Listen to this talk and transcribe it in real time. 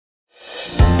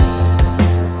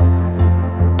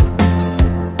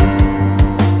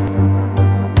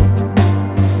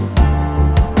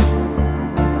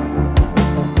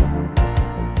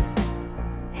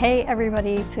Hey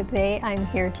everybody, today I'm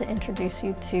here to introduce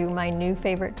you to my new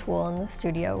favorite tool in the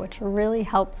studio, which really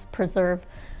helps preserve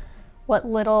what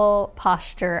little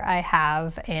posture I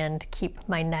have and keep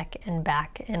my neck and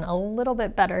back in a little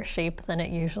bit better shape than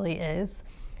it usually is.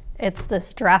 It's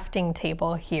this drafting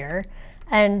table here,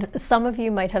 and some of you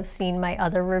might have seen my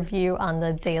other review on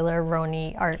the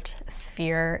Daler-Rowney Art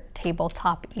Sphere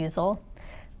tabletop easel.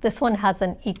 This one has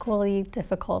an equally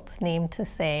difficult name to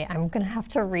say. I'm gonna have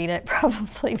to read it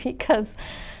probably because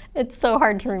it's so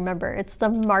hard to remember. It's the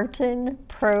Martin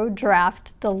Pro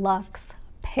Draft Deluxe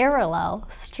Parallel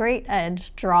Straight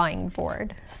Edge Drawing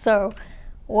Board. So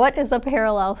what is a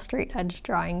parallel straight edge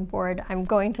drawing board? I'm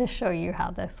going to show you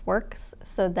how this works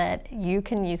so that you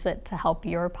can use it to help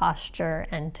your posture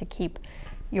and to keep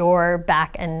your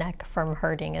back and neck from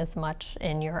hurting as much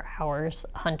in your hours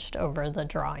hunched over the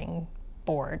drawing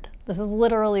board. This is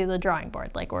literally the drawing board.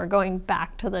 Like, we're going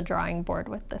back to the drawing board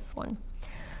with this one.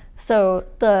 So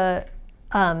the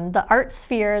Art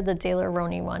Sphere, the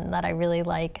Daler-Rowney one that I really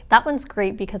like, that one's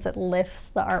great because it lifts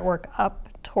the artwork up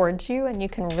towards you and you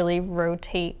can really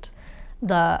rotate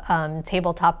the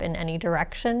tabletop in any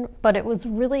direction, but it was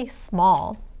really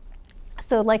small.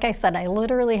 So like I said, I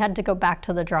literally had to go back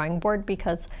to the drawing board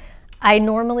because I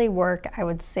normally work, I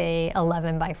would say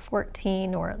 11 by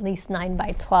 14 or at least 9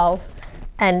 by 12.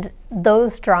 And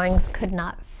those drawings could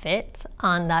not fit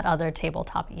on that other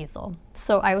tabletop easel.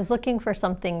 So I was looking for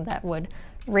something that would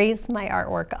raise my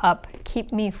artwork up,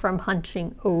 keep me from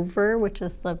hunching over, which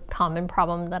is the common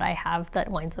problem that I have that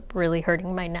winds up really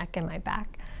hurting my neck and my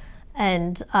back,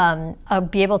 and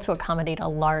be able to accommodate a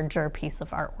larger piece of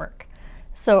artwork.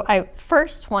 So I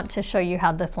first want to show you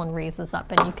how this one raises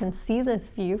up, and you can see this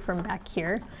view from back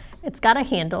here. It's got a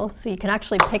handle, so you can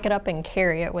actually pick it up and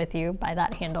carry it with you by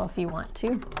that handle if you want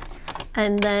to.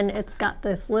 And then it's got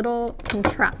this little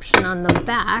contraption on the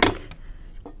back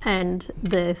and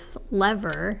this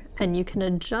lever, and you can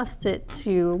adjust it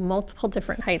to multiple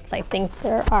different heights. I think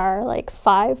there are like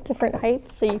 5 different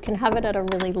heights, so you can have it at a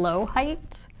really low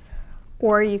height,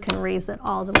 or you can raise it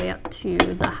all the way up to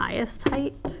the highest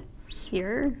height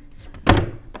here,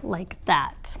 like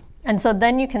that. And so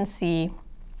then you can see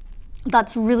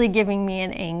that's really giving me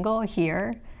an angle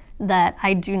here that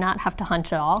I do not have to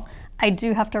hunch at all. I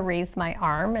do have to raise my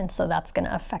arm, and so that's going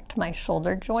to affect my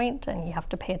shoulder joint, and you have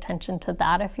to pay attention to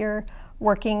that if you're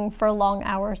working for long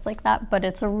hours like that. But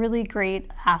it's a really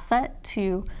great asset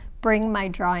to bring my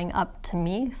drawing up to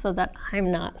me so that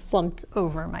I'm not slumped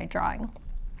over my drawing.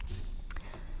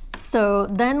 So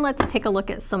then let's take a look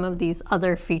at some of these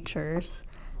other features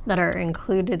that are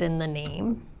included in the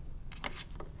name.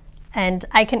 And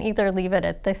I can either leave it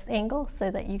at this angle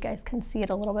so that you guys can see it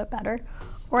a little bit better,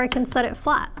 or I can set it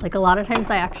flat. Like, a lot of times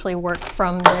I actually work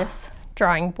from this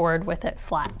drawing board with it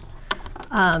flat.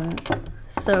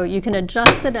 So you can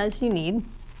adjust it as you need.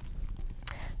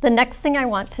 The next thing I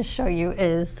want to show you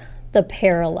is the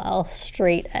parallel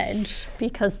straight edge,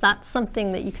 because that's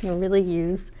something that you can really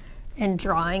use in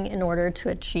drawing in order to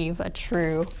achieve a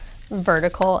true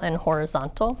vertical and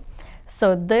horizontal.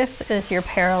 So this is your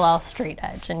parallel straight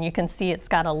edge, and you can see it's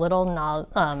got a little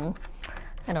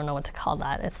I don't know what to call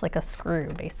that. It's like a screw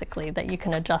basically that you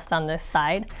can adjust on this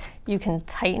side. You can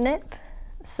tighten it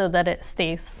so that it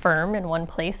stays firm in one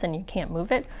place and you can't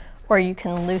move it, or you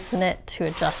can loosen it to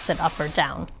adjust it up or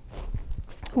down.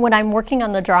 When I'm working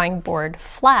on the drawing board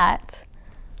flat,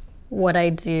 what I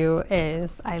do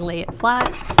is I lay it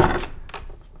flat,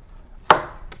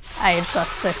 I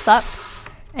adjust this up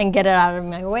and get it out of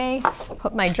my way,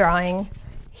 put my drawing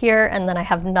here, and then I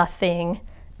have nothing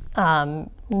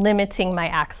limiting my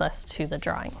access to the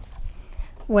drawing.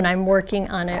 When I'm working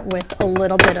on it with a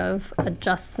little bit of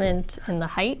adjustment in the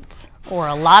height, or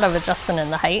a lot of adjustment in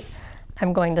the height,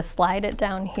 I'm going to slide it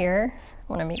down here. I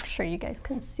want to make sure you guys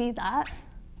can see that.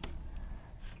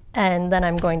 And then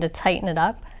I'm going to tighten it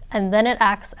up, and then it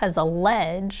acts as a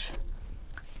ledge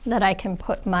that I can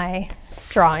put my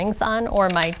drawings on or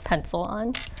my pencil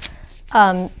on.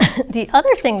 The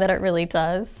other thing that it really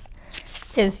does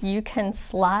is you can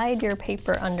slide your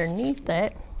paper underneath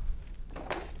it.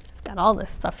 I've got all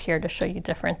this stuff here to show you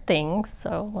different things,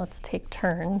 so let's take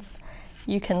turns.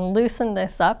 You can loosen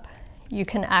this up. You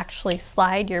can actually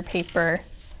slide your paper,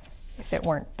 if it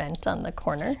weren't bent on the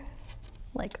corner,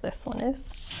 like this one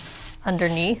is,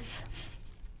 underneath.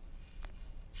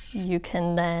 You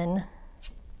can then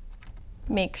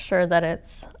make sure that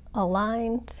it's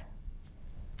aligned,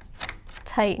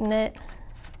 tighten it,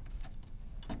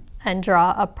 and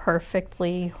draw a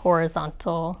perfectly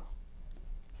horizontal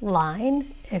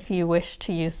line if you wish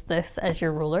to use this as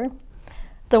your ruler.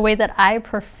 The way that I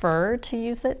prefer to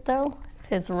use it, though,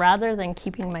 is rather than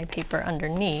keeping my paper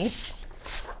underneath,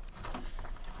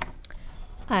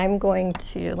 I'm going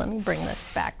to, let me bring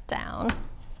this back down.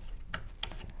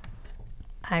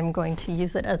 I'm going to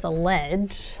use it as a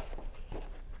ledge.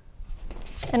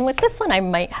 And with this one, I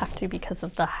might have to, because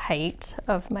of the height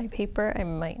of my paper, I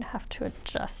might have to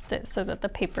adjust it so that the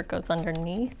paper goes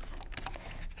underneath,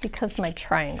 because my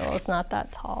triangle is not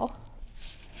that tall.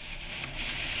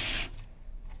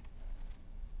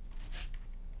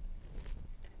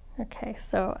 Okay,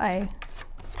 so I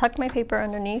tuck my paper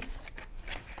underneath,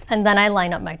 and then I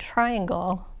line up my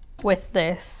triangle with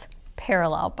this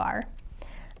parallel bar.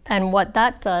 And what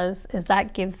that does is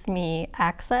that gives me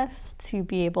access to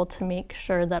be able to make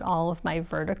sure that all of my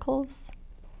verticals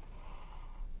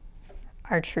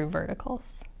are true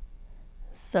verticals.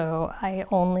 So I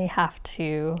only have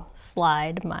to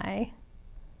slide my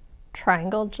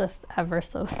triangle just ever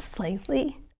so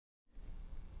slightly.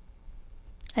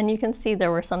 And you can see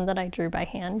there were some that I drew by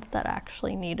hand that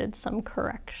actually needed some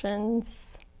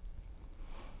corrections.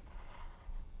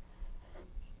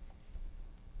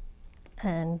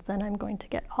 And then I'm going to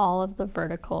get all of the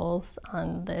verticals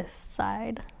on this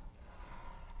side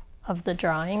of the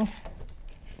drawing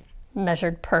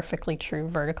measured perfectly true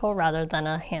vertical rather than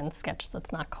a hand sketch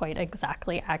that's not quite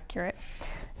exactly accurate.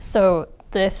 So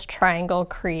this triangle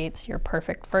creates your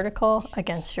perfect vertical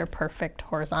against your perfect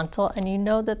horizontal, and you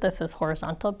know that this is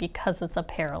horizontal because it's a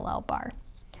parallel bar.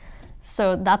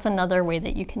 So that's another way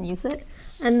that you can use it.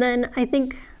 And then I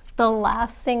think the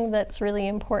last thing that's really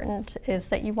important is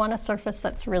that you want a surface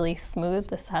that's really smooth.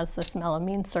 This has this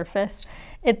melamine surface.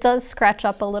 It does scratch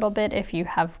up a little bit if you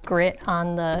have grit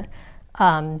on the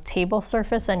table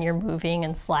surface and you're moving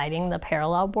and sliding the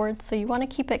parallel board, so you want to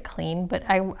keep it clean, but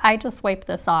I just wipe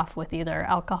this off with either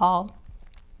alcohol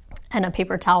and a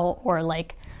paper towel, or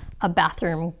like a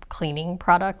bathroom cleaning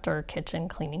product or kitchen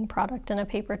cleaning product in a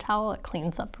paper towel. It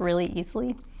cleans up really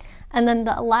easily. And then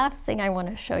the last thing I want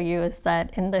to show you is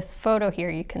that in this photo here,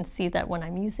 you can see that when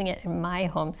I'm using it in my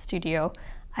home studio,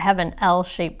 I have an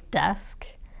L-shaped desk,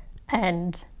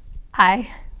 and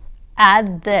I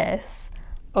add this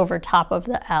over top of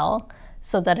the L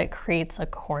so that it creates a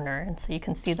corner. And so you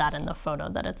can see that in the photo,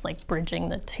 that it's like bridging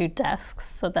the two desks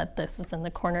so that this is in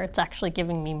the corner. It's actually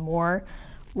giving me more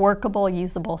workable,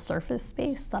 usable surface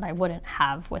space that I wouldn't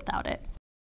have without it.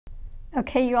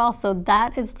 Okay, you all, so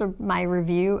that is my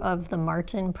review of the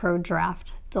Martin Pro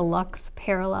Draft Deluxe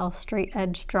Parallel Straight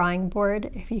Edge Drawing Board,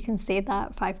 if you can say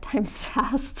that 5 times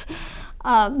fast.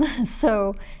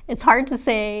 So it's hard to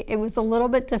say. It was a little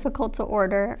bit difficult to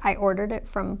order. I ordered it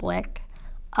from Blick.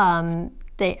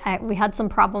 We had some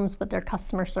problems, but their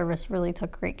customer service really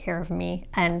took great care of me.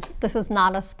 And this is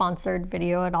not a sponsored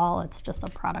video at all. It's just a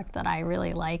product that I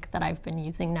really like, that I've been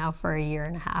using now for 1.5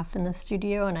 years in the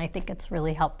studio. And I think it's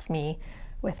really helped me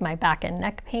with my back and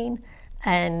neck pain.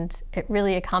 And it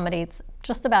really accommodates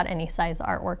just about any size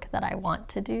artwork that I want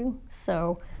to do.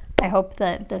 So I hope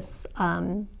that this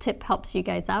tip helps you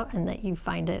guys out and that you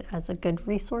find it as a good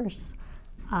resource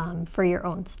for your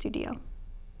own studio.